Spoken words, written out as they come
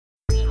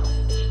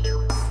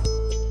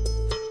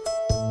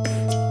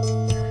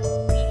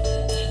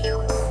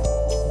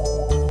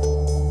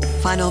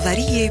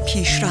فناوری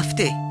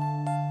پیشرفته.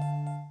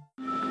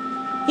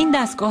 این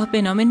دستگاه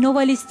به نام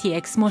والیس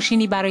TX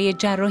ماشینی برای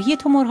جراحی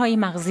تومورهای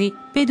مغزی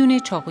بدون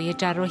چاقوی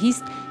جراحی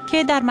است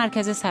که در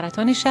مرکز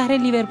سرطان شهر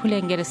لیورپول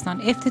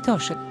انگلستان افتتاح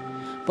شد.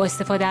 با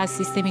استفاده از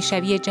سیستمی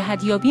شبیه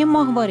جهت یابی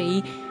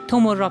ماهواره‌ای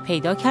تومور را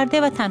پیدا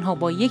کرده و تنها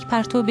با یک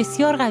پرتو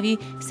بسیار قوی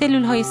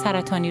سلولهای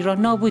سرطانی را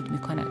نابود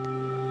می‌کند.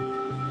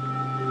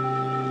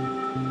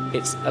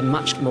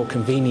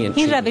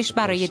 این روش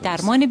برای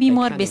درمان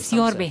بیمار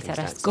بسیار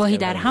بهتر است. گاهی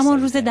در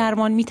همان روز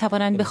درمان می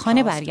توانند به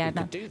خانه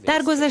برگردند.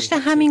 در گذشته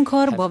همین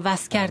کار با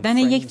وصل کردن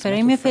یک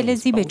فریم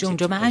فلزی به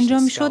جمجمه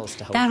انجام شد،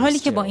 در حالی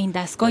که با این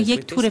دستگاه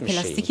یک تور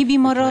پلاستیکی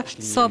بیمار را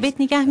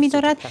ثابت نگه می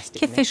دارد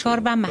که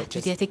فشار و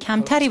محدودیت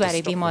کمتری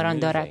برای بیماران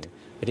دارد.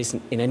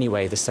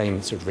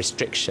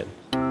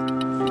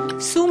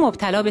 سو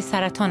مبتلا به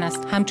سرطان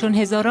است، همچون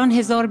هزاران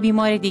هزار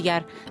بیمار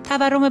دیگر.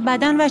 تورم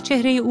بدن و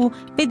چهره او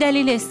به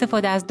دلیل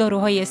استفاده از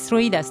داروهای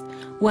استروئید است.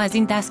 او از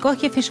این دستگاه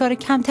که فشار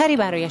کمتری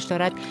برایش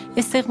دارد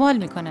استقبال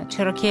می کند،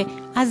 چرا که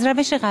از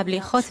روش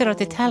قبلی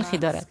خاطرات تلخی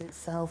دارد.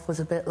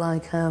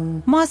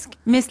 ماسک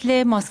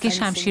مثل ماسک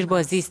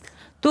شمشیربازی است.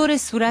 دور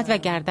صورت و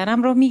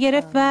گردنم را می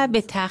گرفت و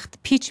به تخت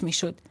پیچ می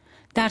شد.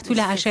 در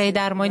طول اشعه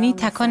درمانی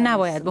تکان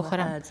نباید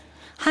بخورم.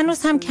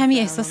 هنوز هم کمی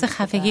احساس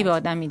خفگی به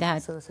آدم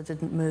می‌دهد.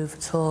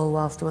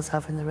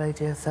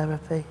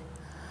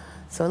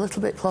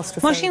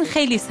 ماشین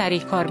خیلی سریع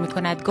کار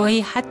می‌کند.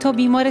 گاهی حتی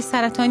بیمار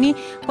سرطانی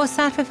با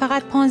صرف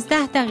فقط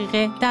 15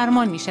 دقیقه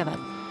درمان می‌شود.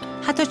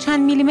 حتی چند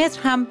میلیمتر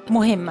هم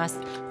مهم است،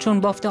 چون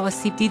بافت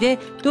آسیب دیده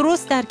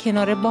درست در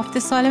کنار بافت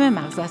سالم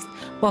مغز است.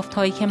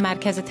 بافت‌هایی که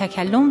مرکز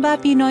تکلم و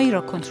بینایی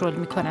را کنترل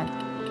می‌کنند.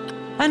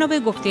 بنا به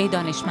گفته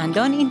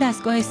دانشمندان این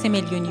دستگاه 3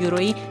 میلیون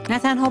یورویی نه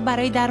تنها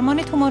برای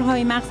درمان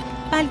تومورهای مغز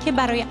بلکه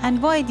برای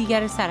انواع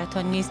دیگر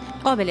سرطان نیز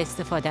قابل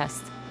استفاده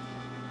است.